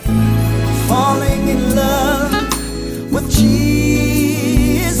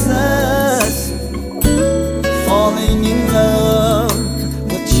Jesus, falling in love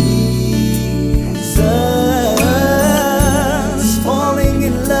with Jesus, falling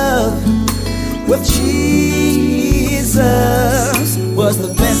in love with Jesus was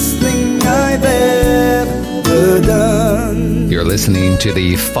the best thing I've ever done. You're listening to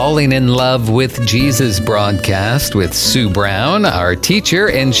the Falling in Love with Jesus broadcast with Sue Brown, our teacher,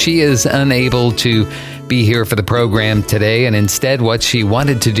 and she is unable to be here for the program today, and instead what she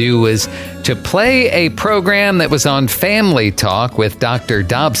wanted to do was to play a program that was on Family Talk with Dr.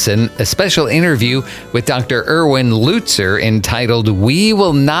 Dobson, a special interview with Dr. Erwin Lutzer entitled "We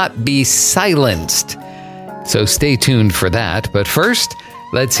Will Not Be Silenced." So stay tuned for that, but first,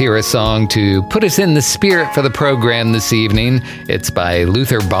 let's hear a song to put us in the spirit for the program this evening. It's by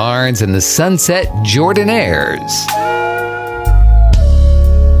Luther Barnes and the Sunset Jordanaires.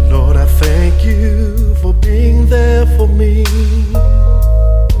 Lord, I thank you for being there for me,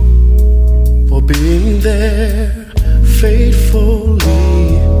 for being there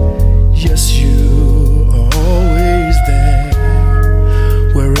faithfully. Yes, you are always there,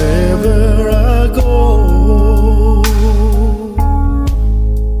 wherever I go.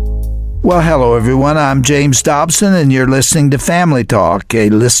 Well, hello, everyone. I'm James Dobson, and you're listening to Family Talk, a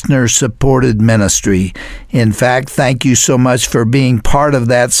listener-supported ministry. In fact, thank you so much for being part of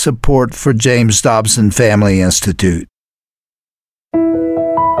that support for James Dobson Family Institute.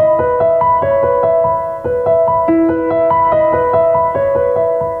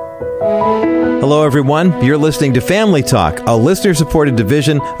 Hello, everyone. You're listening to Family Talk, a listener-supported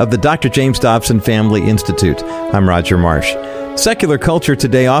division of the Dr. James Dobson Family Institute. I'm Roger Marsh. Secular culture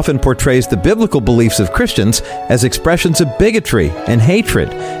today often portrays the biblical beliefs of Christians as expressions of bigotry and hatred,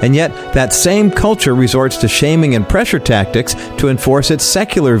 and yet that same culture resorts to shaming and pressure tactics to enforce its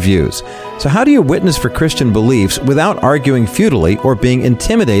secular views. So how do you witness for Christian beliefs without arguing futilely or being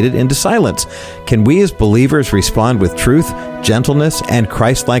intimidated into silence? Can we as believers respond with truth, gentleness, and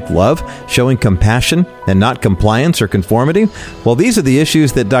Christ-like love, showing compassion and not compliance or conformity? Well, these are the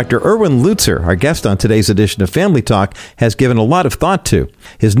issues that Dr. Erwin Lutzer, our guest on today's edition of Family Talk, has given a lot of thought to.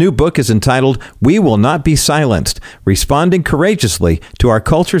 His new book is entitled "We Will Not Be Silenced: Responding Courageously to Our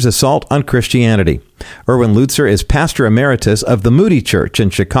Culture's Assault on Christianity." Erwin Lutzer is pastor emeritus of the Moody Church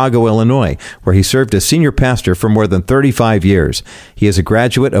in Chicago, Illinois, where he served as senior pastor for more than 35 years. He is a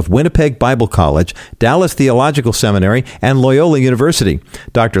graduate of Winnipeg Bible College, Dallas Theological Seminary, and Loyola University.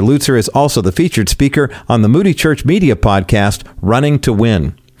 Dr. Lutzer is also the featured speaker on the Moody Church media podcast, Running to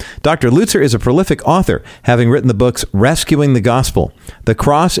Win. Dr. Lutzer is a prolific author, having written the books Rescuing the Gospel, The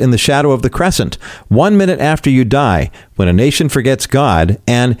Cross in the Shadow of the Crescent, 1 Minute After You Die, When a Nation Forgets God,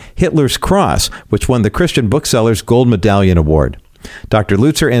 and Hitler's Cross, which won the Christian Bookseller's Gold Medallion Award. Dr.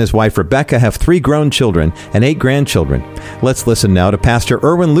 Lutzer and his wife Rebecca have 3 grown children and 8 grandchildren. Let's listen now to Pastor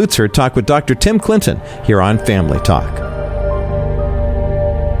Erwin Lutzer talk with Dr. Tim Clinton here on Family Talk.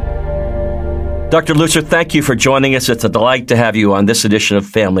 Dr. Lutzer, thank you for joining us. It's a delight to have you on this edition of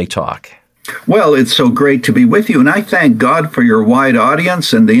Family Talk. Well, it's so great to be with you, and I thank God for your wide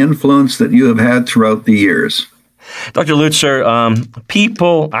audience and the influence that you have had throughout the years. Dr. Lutzer,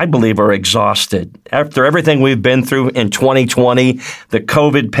 people, I believe, are exhausted. After everything we've been through in 2020, the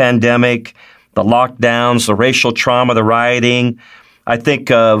COVID pandemic, the lockdowns, the racial trauma, the rioting, I think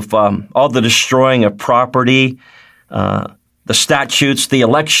of all the destroying of property, the statutes, the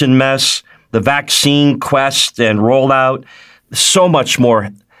election mess, the vaccine quest and rollout, so much more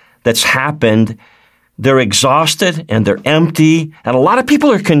that's happened. They're exhausted and they're empty. And a lot of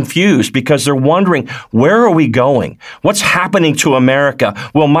people are confused because they're wondering, where are we going? What's happening to America?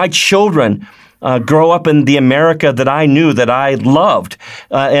 Will my children grow up in the America that I knew, that I loved?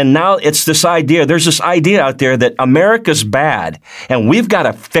 And now it's this idea, there's this idea out there that America's bad and we've got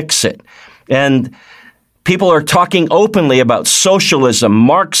to fix it. And people are talking openly about socialism,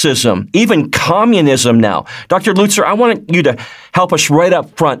 Marxism, even communism now. Dr. Lutzer, I want you to help us right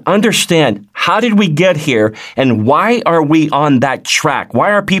up front understand, how did we get here and why are we on that track?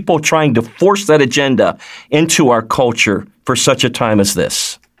 Why are people trying to force that agenda into our culture for such a time as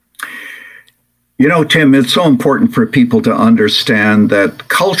this? You know, Tim, it's so important for people to understand that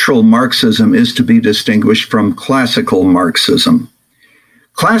cultural Marxism is to be distinguished from classical Marxism.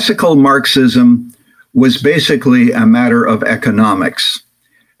 Classical Marxism was basically a matter of economics.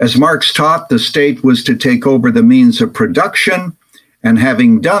 As Marx taught, the state was to take over the means of production, and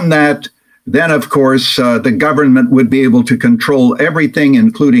having done that, then, of course, the government would be able to control everything,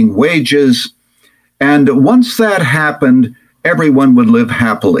 including wages. And once that happened, everyone would live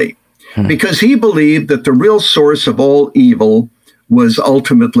happily, because he believed that the real source of all evil was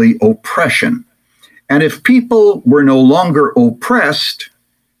ultimately oppression. And if people were no longer oppressed,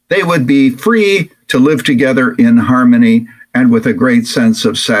 they would be free to live together in harmony and with a great sense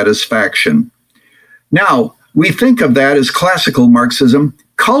of satisfaction. Now, we think of that as classical Marxism.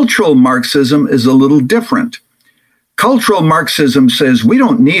 Cultural Marxism is a little different. Cultural Marxism says we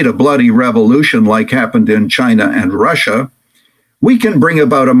don't need a bloody revolution like happened in China and Russia. We can bring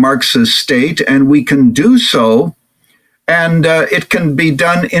about a Marxist state, and we can do so, and it can be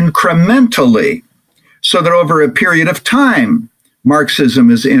done incrementally, so that over a period of time, Marxism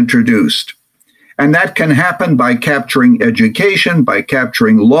is introduced. And that can happen by capturing education, by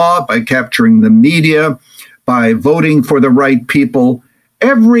capturing law, by capturing the media, by voting for the right people.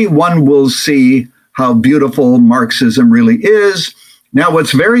 Everyone will see how beautiful Marxism really is. Now,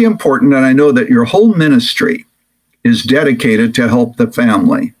 what's very important, and I know that your whole ministry is dedicated to help the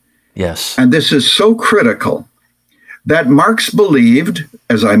family. Yes. And this is so critical that Marx believed,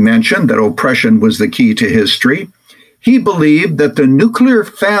 as I mentioned, that oppression was the key to history. He believed that the nuclear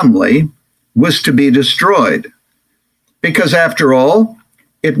family was to be destroyed because, after all,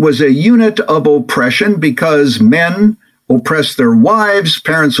 it was a unit of oppression because men oppressed their wives,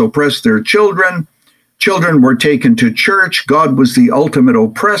 parents oppressed their children, children were taken to church, God was the ultimate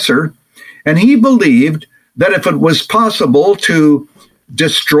oppressor, and he believed that if it was possible to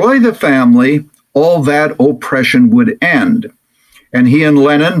destroy the family, all that oppression would end. And he and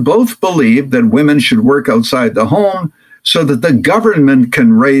Lenin both believed that women should work outside the home so that the government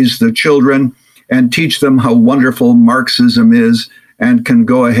can raise the children and teach them how wonderful Marxism is, and can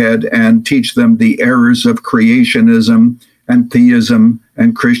go ahead and teach them the errors of creationism and theism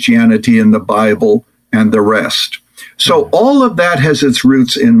and Christianity and the Bible and the rest. So all of that has its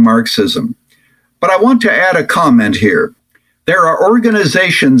roots in Marxism. But I want to add a comment here. There are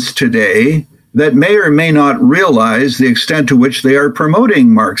organizations today that may or may not realize the extent to which they are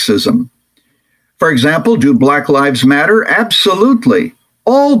promoting Marxism. For example, do Black Lives Matter? Absolutely.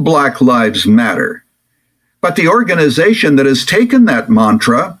 All Black lives matter. But the organization that has taken that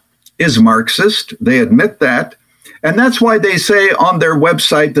mantra is Marxist. They admit that. And that's why they say on their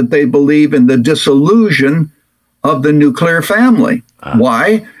website that they believe in the dissolution of the nuclear family.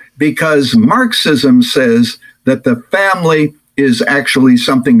 Why? Because Marxism says that the family is actually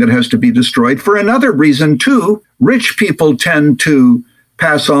something that has to be destroyed. For another reason, too, rich people tend to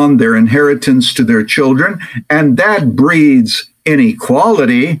pass on their inheritance to their children, and that breeds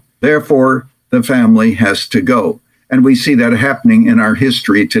inequality. Therefore, the family has to go. And we see that happening in our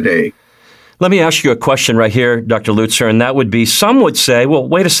history today. Let me ask you a question right here, Dr. Lutzer, and that would be, some would say, well,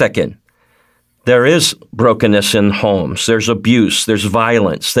 wait a second. There is brokenness in homes. There's abuse. There's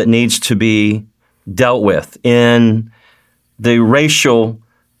violence that needs to be dealt with. In the racial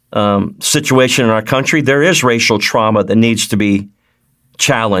situation in our country, there is racial trauma that needs to be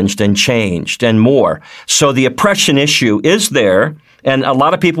challenged and changed and more. So the oppression issue is there, and a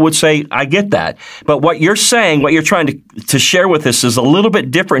lot of people would say, I get that. But what you're saying, what you're trying to share with us is a little bit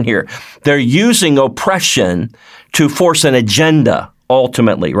different here. They're using oppression to force an agenda,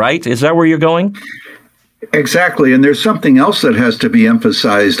 ultimately, right? Is that where you're going? Exactly. And there's something else that has to be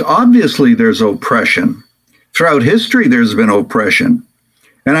emphasized. Obviously, there's oppression. Throughout history, there's been oppression.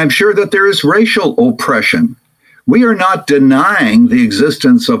 And I'm sure that there is racial oppression. We are not denying the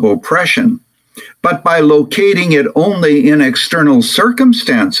existence of oppression, but by locating it only in external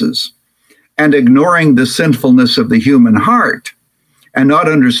circumstances and ignoring the sinfulness of the human heart and not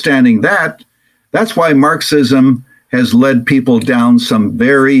understanding that, that's why Marxism has led people down some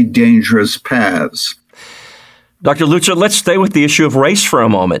very dangerous paths. Dr. Lutzer, let's stay with the issue of race for a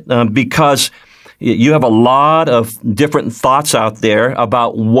moment, because you have a lot of different thoughts out there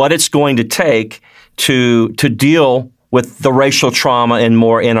about what it's going to take to deal with the racial trauma and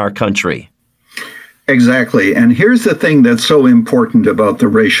more in our country. Exactly. And here's the thing that's so important about the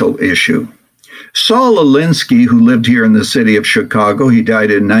racial issue. Saul Alinsky, who lived here in the city of Chicago, he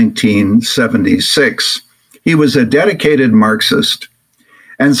died in 1976. He was a dedicated Marxist.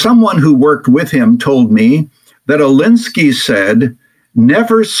 And someone who worked with him told me that Alinsky said,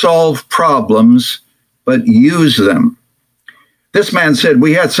 never solve problems, but use them. This man said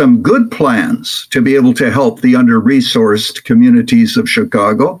we had some good plans to be able to help the under-resourced communities of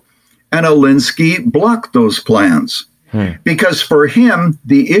Chicago, and Alinsky blocked those plans. Because for him,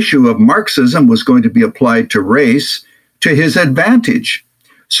 the issue of Marxism was going to be applied to race to his advantage.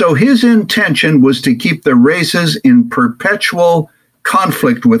 So his intention was to keep the races in perpetual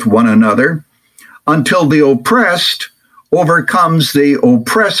conflict with one another until the oppressed overcomes the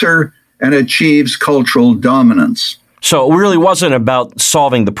oppressor and achieves cultural dominance. So it really wasn't about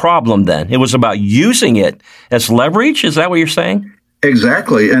solving the problem then. It was about using it as leverage? Is that what you're saying?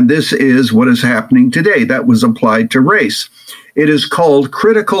 Exactly. And this is what is happening today. That was applied to race. It is called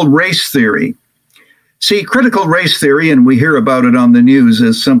critical race theory. See, critical race theory, and we hear about it on the news,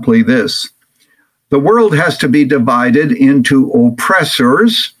 is simply this. The world has to be divided into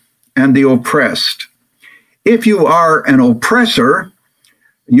oppressors and the oppressed. If you are an oppressor,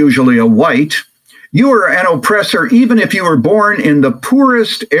 usually a white, you are an oppressor even if you were born in the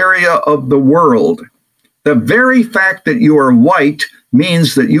poorest area of the world. The very fact that you are white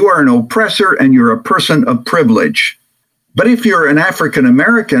means that you are an oppressor and you're a person of privilege. But if you're an African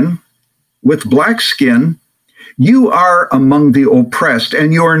American with black skin, you are among the oppressed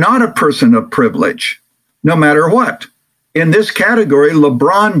and you are not a person of privilege, no matter what. In this category,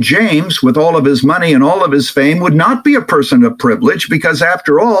 LeBron James, with all of his money and all of his fame, would not be a person of privilege because,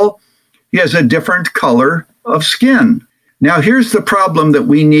 after all, he has a different color of skin. Now, here's the problem that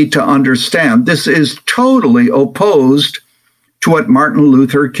we need to understand. This is totally opposed to what Martin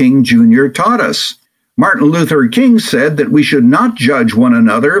Luther King Jr. taught us. Martin Luther King said that we should not judge one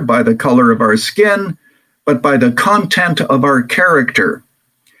another by the color of our skin, but by the content of our character.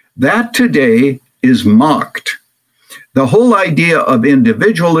 That today is mocked. The whole idea of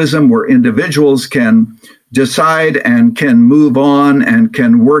individualism, where individuals can decide and can move on and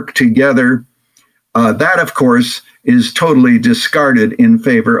can work together, that, of course, is totally discarded in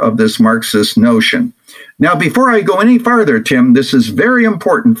favor of this Marxist notion. Now, before I go any farther, Tim, this is very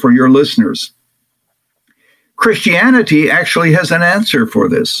important for your listeners. Christianity actually has an answer for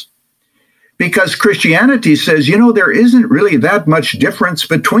this. Because Christianity says, there isn't really that much difference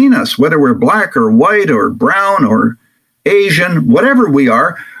between us, whether we're black or white or brown or Asian, whatever we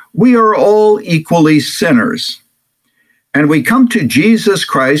are all equally sinners. And we come to Jesus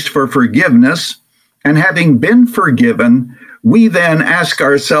Christ for forgiveness, and having been forgiven, we then ask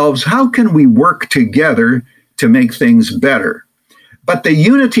ourselves, how can we work together to make things better? But the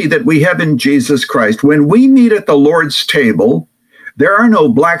unity that we have in Jesus Christ, when we meet at the Lord's table, there are no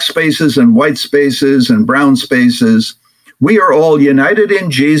black spaces and white spaces and brown spaces. We are all united in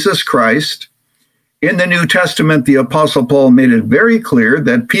Jesus Christ. In the New Testament, the Apostle Paul made it very clear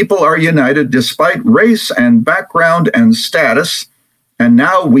that people are united despite race and background and status. And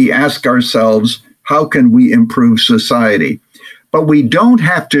now we ask ourselves, how can we improve society? But we don't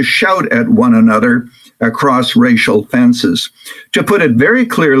have to shout at one another across racial fences. To put it very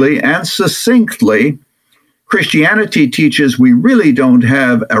clearly and succinctly, Christianity teaches we really don't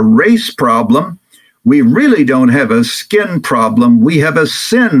have a race problem. We really don't have a skin problem. We have a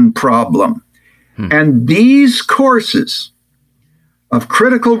sin problem. And these courses of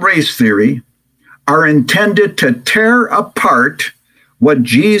critical race theory are intended to tear apart what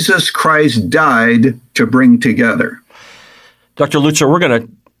Jesus Christ died to bring together. Dr. Lutzer, we're going to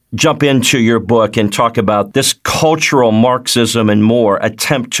jump into your book and talk about this cultural Marxism and more,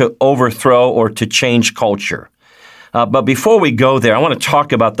 attempt to overthrow or to change culture. But before we go there, I want to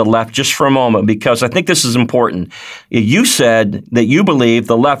talk about the left just for a moment, because I think this is important. You said that you believe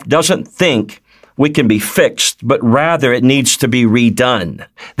the left doesn't think we can be fixed, but rather it needs to be redone.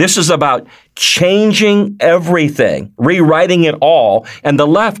 This is about changing everything, rewriting it all, and the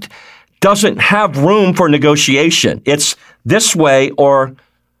left doesn't have room for negotiation. It's this way or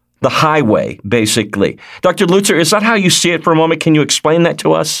the highway, basically. Dr. Lutzer, is that how you see it for a moment? Can you explain that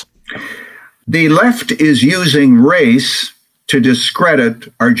to us? The left is using race to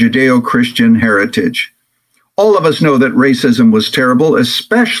discredit our Judeo-Christian heritage. All of us know that racism was terrible,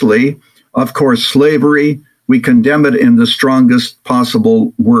 especially, of course, slavery. We condemn it in the strongest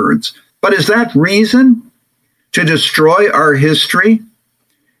possible words. But is that reason to destroy our history?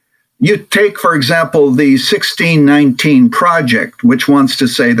 You take, for example, the 1619 Project, which wants to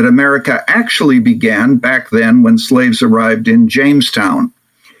say that America actually began back then when slaves arrived in Jamestown.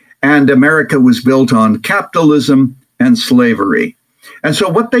 And America was built on capitalism and slavery. And so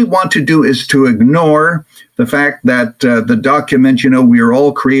what they want to do is to ignore the fact that the document, we are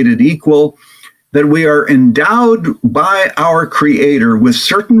all created equal, that we are endowed by our Creator with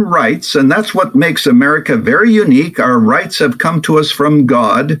certain rights, and that's what makes America very unique. Our rights have come to us from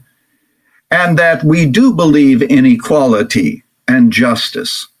God, and that we do believe in equality and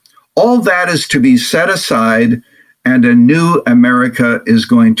justice. All that is to be set aside, and a new America is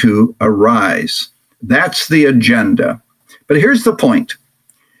going to arise. That's the agenda. But here's the point.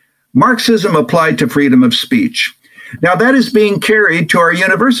 Marxism applied to freedom of speech. Now, that is being carried to our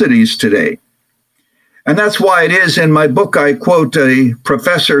universities today. And that's why it is in my book, I quote a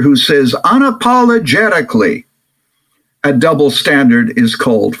professor who says, unapologetically, a double standard is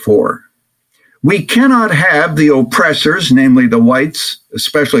called for. We cannot have the oppressors, namely the whites,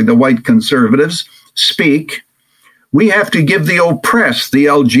 especially the white conservatives, speak, We have to give the oppressed, the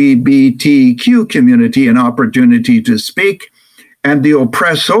LGBTQ community, an opportunity to speak, and the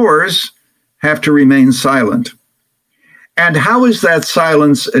oppressors have to remain silent. And how is that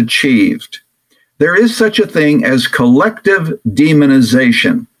silence achieved? There is such a thing as collective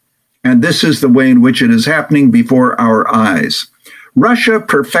demonization, and this is the way in which it is happening before our eyes. Russia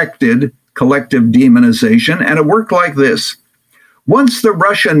perfected collective demonization, and it worked like this. Once the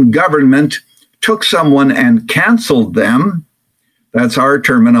Russian government took someone and canceled them, that's our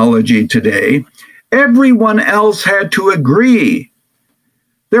terminology today, everyone else had to agree.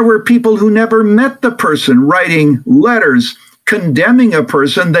 There were people who never met the person writing letters condemning a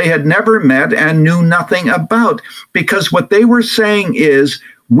person they had never met and knew nothing about, because what they were saying is,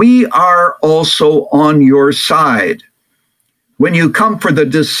 we are also on your side. When you come for the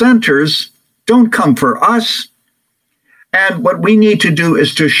dissenters, don't come for us. And what we need to do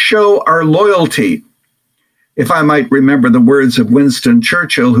is to show our loyalty. If I might remember the words of Winston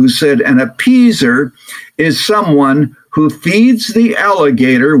Churchill, who said, an appeaser is someone who feeds the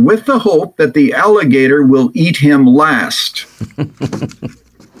alligator with the hope that the alligator will eat him last.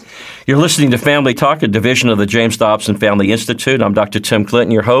 You're listening to Family Talk, a division of the James Dobson Family Institute. I'm Dr. Tim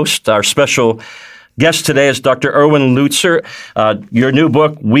Clinton, your host. Our special guest today is Dr. Erwin Lutzer. Your new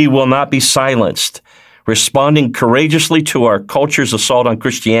book, We Will Not Be Silenced, Responding Courageously to Our Culture's Assault on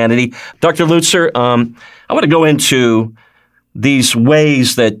Christianity. Dr. Lutzer, I want to go into these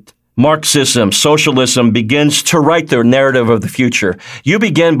ways that Marxism, socialism begins to write the narrative of the future. You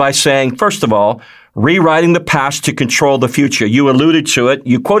begin by saying, first of all, rewriting the past to control the future. You alluded to it.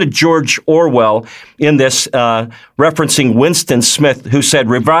 You quoted George Orwell in this, referencing Winston Smith, who said,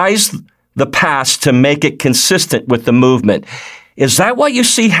 revise the past to make it consistent with the movement. Is that what you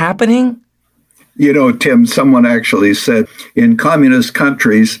see happening? You know, Tim, someone actually said in communist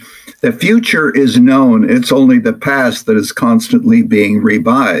countries, the future is known. It's only the past that is constantly being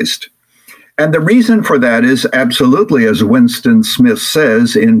revised. And the reason for that is absolutely, as Winston Smith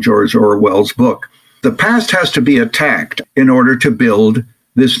says in George Orwell's book, the past has to be attacked in order to build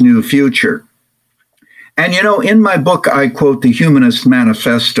this new future. And, you know, in my book, I quote the Humanist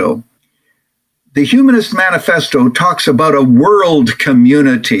Manifesto. The Humanist Manifesto talks about a world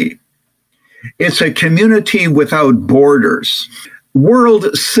community. It's a community without borders.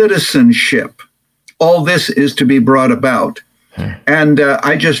 World citizenship. All this is to be brought about. And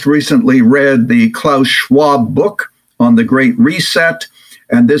I just recently read the Klaus Schwab book on the Great Reset,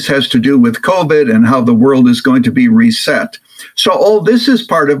 and this has to do with COVID and how the world is going to be reset. So all this is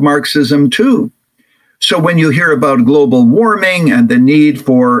part of Marxism too. So when you hear about global warming and the need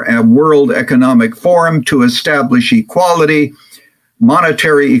for a World Economic Forum to establish equality,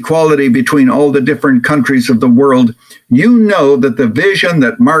 monetary equality between all the different countries of the world, you know that the vision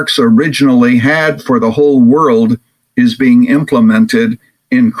that Marx originally had for the whole world is being implemented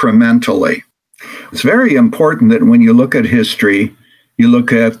incrementally. It's very important that when you look at history, you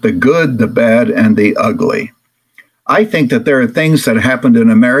look at the good, the bad, and the ugly. I think that there are things that happened in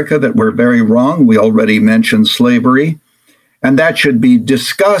America that were very wrong. We already mentioned slavery, and that should be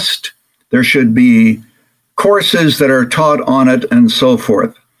discussed. There should be courses that are taught on it and so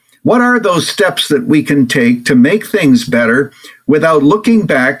forth. What are those steps that we can take to make things better without looking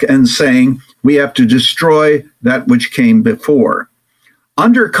back and saying we have to destroy that which came before?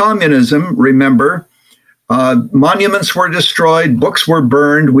 Under communism, remember, monuments were destroyed, books were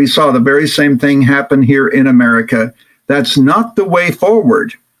burned. We saw the very same thing happen here in America. That's not the way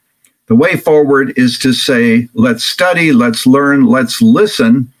forward. The way forward is to say, let's study, let's learn, let's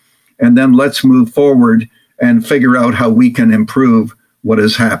listen, and then let's move forward and figure out how we can improve what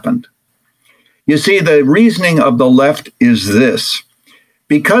has happened. You see, the reasoning of the left is this.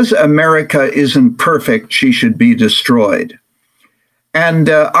 Because America isn't perfect, she should be destroyed. And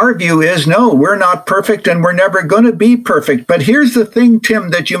our view is, no, we're not perfect and we're never going to be perfect. But here's the thing,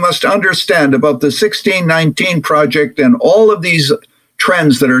 Tim, that you must understand about the 1619 Project and all of these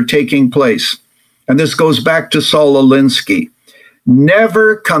trends that are taking place. And this goes back to Saul Alinsky.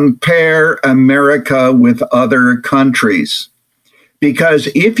 Never compare America with other countries. Because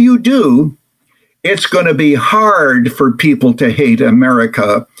if you do, it's going to be hard for people to hate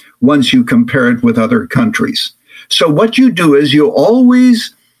America once you compare it with other countries. So what you do is you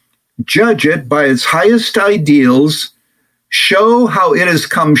always judge it by its highest ideals, show how it has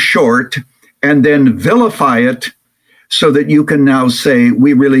come short, and then vilify it so that you can now say,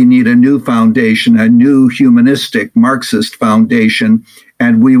 we really need a new foundation, a new humanistic Marxist foundation,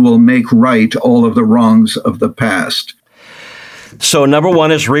 and we will make right all of the wrongs of the past. So number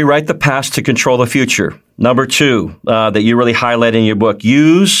one is rewrite the past to control the future. Number two, that you really highlight in your book,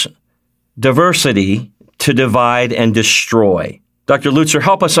 use diversity to divide and destroy. Dr. Lutzer,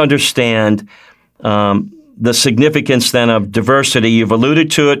 help us understand the significance then of diversity. You've alluded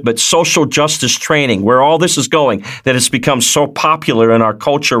to it, but social justice training, where all this is going, that it's become so popular in our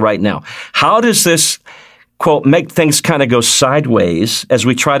culture right now. How does this, quote, make things kind of go sideways as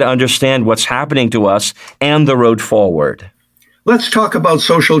we try to understand what's happening to us and the road forward? Let's talk about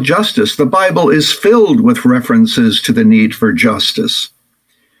social justice. The Bible is filled with references to the need for justice.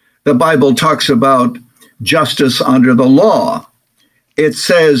 The Bible talks about justice under the law. It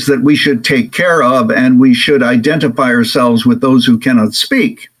says that we should take care of and we should identify ourselves with those who cannot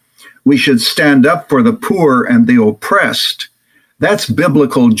speak. We should stand up for the poor and the oppressed. That's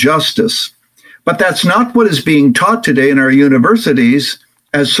biblical justice. But that's not what is being taught today in our universities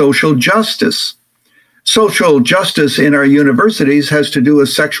as social justice. Social justice in our universities has to do with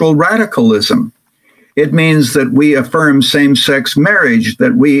sexual radicalism. It means that we affirm same-sex marriage,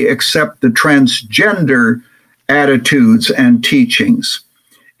 that we accept the transgender attitudes and teachings.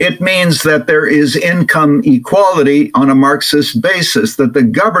 It means that there is income equality on a Marxist basis, that the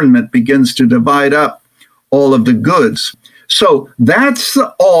government begins to divide up all of the goods. So that's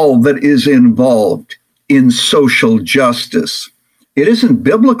all that is involved in social justice. It isn't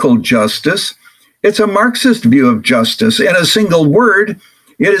biblical justice. It's a Marxist view of justice. In a single word,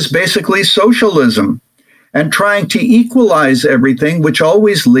 it is basically socialism and trying to equalize everything, which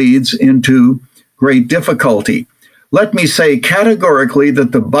always leads into great difficulty. Let me say categorically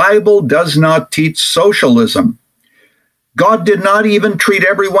that the Bible does not teach socialism. God did not even treat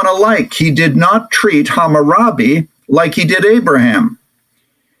everyone alike. He did not treat Hammurabi like he did Abraham.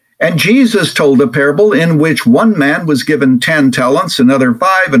 And Jesus told a parable in which one man was given 10 talents, another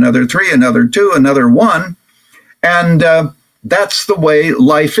 5, another 3, another 2, another 1. And that's the way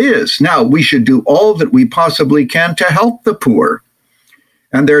life is. Now, we should do all that we possibly can to help the poor.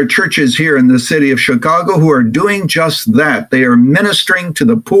 And there are churches here in the city of Chicago who are doing just that. They are ministering to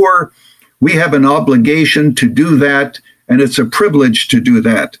the poor. We have an obligation to do that, and it's a privilege to do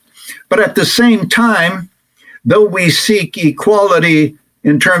that. But at the same time, though we seek equality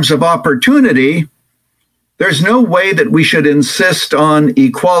in terms of opportunity, there's no way that we should insist on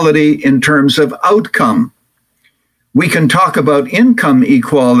equality in terms of outcome. We can talk about income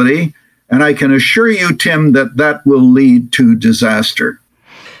equality, and I can assure you, Tim, that that will lead to disaster.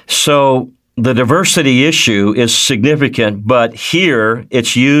 So the diversity issue is significant, but here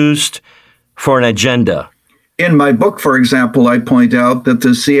it's used for an agenda. In my book, for example, I point out that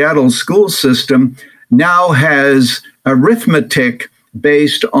the Seattle school system now has arithmetic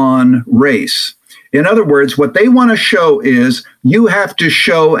based on race. In other words, what they want to show is you have to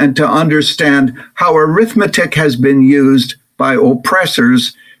show and to understand how arithmetic has been used by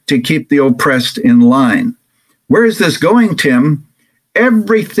oppressors to keep the oppressed in line. Where is this going, Tim?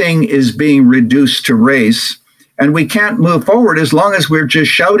 Everything is being reduced to race, and we can't move forward as long as we're just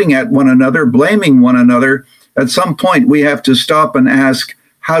shouting at one another, blaming one another. At some point, we have to stop and ask,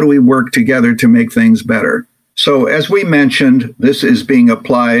 how do we work together to make things better? So as we mentioned, this is being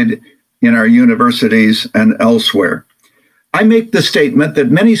applied in our universities and elsewhere. I make the statement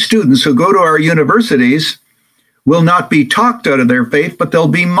that many students who go to our universities will not be talked out of their faith, but they'll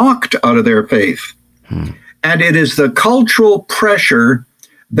be mocked out of their faith. And it is the cultural pressure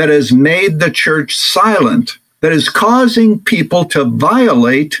that has made the church silent, that is causing people to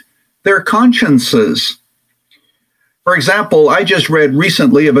violate their consciences. For example, I just read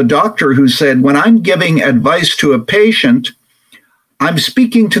recently of a doctor who said, when I'm giving advice to a patient, I'm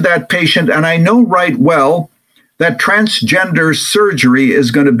speaking to that patient, and I know right well that transgender surgery is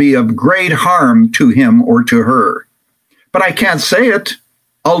going to be of great harm to him or to her. But I can't say it.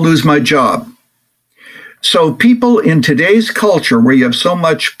 I'll lose my job. So people in today's culture, where you have so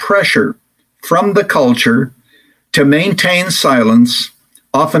much pressure from the culture to maintain silence,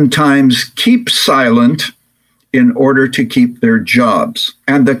 oftentimes keep silent in order to keep their jobs.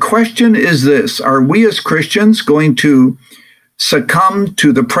 And the question is this: are we as Christians going to succumb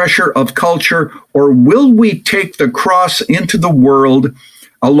to the pressure of culture, or will we take the cross into the world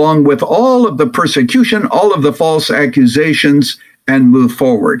along with all of the persecution, all of the false accusations, and move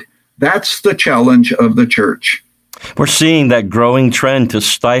forward? That's the challenge of the church. We're seeing that growing trend to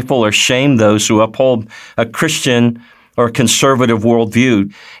stifle or shame those who uphold a Christian or conservative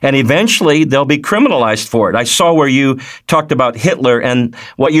worldview, and eventually they'll be criminalized for it. I saw where you talked about Hitler, and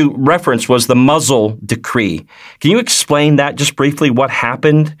what you referenced was the Muzzle Decree. Can you explain that just briefly, what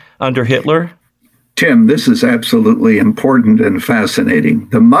happened under Hitler? Tim, this is absolutely important and fascinating.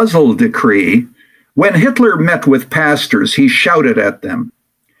 The Muzzle Decree, when Hitler met with pastors, he shouted at them.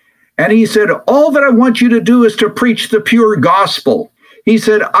 And he said, all that I want you to do is to preach the pure gospel. He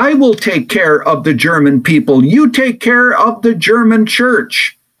said, I will take care of the German people. You take care of the German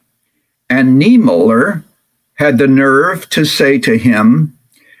church. And Niemöller had the nerve to say to him,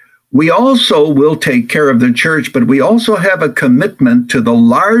 we also will take care of the church, but we also have a commitment to the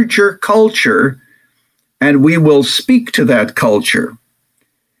larger culture, and we will speak to that culture.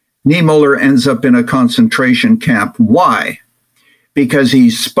 Niemöller ends up in a concentration camp. Why? Because he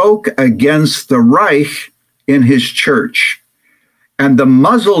spoke against the Reich in his church. And the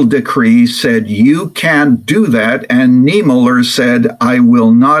Muzzle decree said, you can't do that. And Niemöller said, I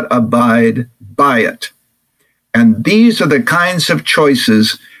will not abide by it. And these are the kinds of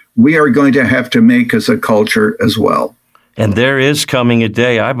choices we are going to have to make as a culture as well. And there is coming a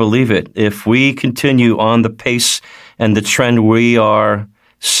day, I believe it, if we continue on the pace and the trend we are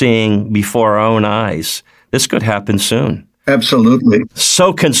seeing before our own eyes, this could happen soon. Absolutely.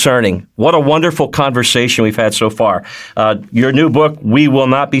 So concerning. What a wonderful conversation we've had so far. Your new book, We Will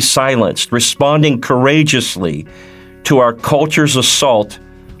Not Be Silenced, Responding Courageously to Our Culture's Assault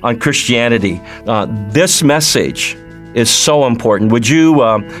on Christianity. This message is so important. Would you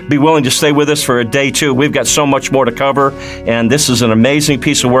be willing to stay with us for a day, too? We've got so much more to cover, and this is an amazing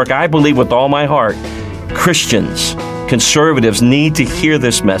piece of work. I believe with all my heart, Christians, conservatives need to hear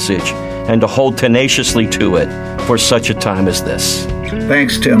this message and to hold tenaciously to it for such a time as this.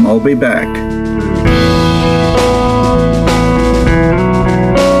 Thanks, Tim. I'll be back.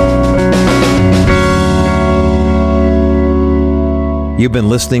 You've been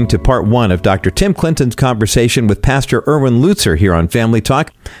listening to part 1 of Dr. Tim Clinton's conversation with Pastor Erwin Lutzer here on Family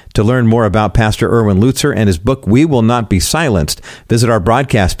Talk. To learn more about Pastor Erwin Lutzer and his book, We Will Not Be Silenced, visit our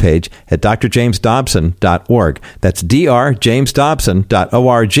broadcast page at drjamesdobson.org. That's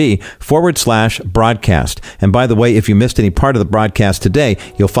drjamesdobson.org/broadcast. And by the way, if you missed any part of the broadcast today,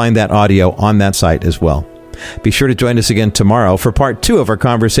 you'll find that audio on that site as well. Be sure to join us again tomorrow for part 2 of our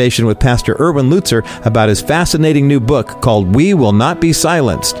conversation with Pastor Erwin Lutzer about his fascinating new book called We Will Not Be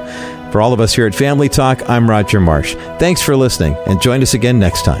Silenced. For all of us here at Family Talk, I'm Roger Marsh. Thanks for listening, and join us again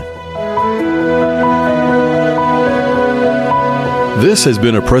next time. This has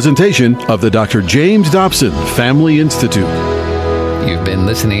been a presentation of the Dr. James Dobson Family Institute. You've been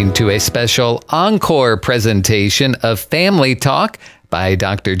listening to a special encore presentation of Family Talk by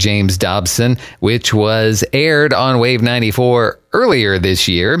Dr. James Dobson, which was aired on Wave 94 earlier this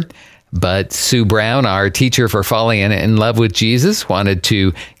year. But Sue Brown, our teacher for Falling in Love with Jesus, wanted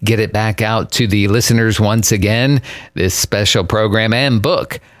to get it back out to the listeners once again. This special program and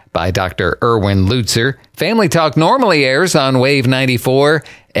book by Dr. Erwin Lutzer. Family Talk normally airs on Wave 94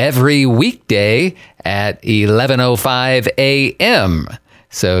 every weekday at 11:05 a.m.,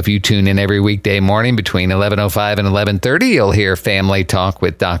 So if you tune in every weekday morning between 11:05 and 11:30, you'll hear Family Talk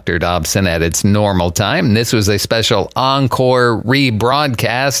with Dr. Dobson at its normal time. And this was a special encore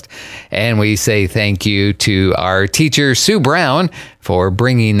rebroadcast. And we say thank you to our teacher, Sue Brown, for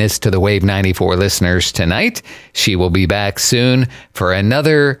bringing this to the Wave 94 listeners tonight. She will be back soon for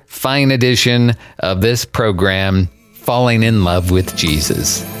another fine edition of this program, Falling in Love with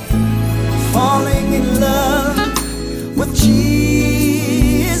Jesus. Falling in love with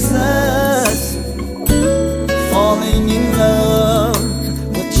Jesus. Falling in love.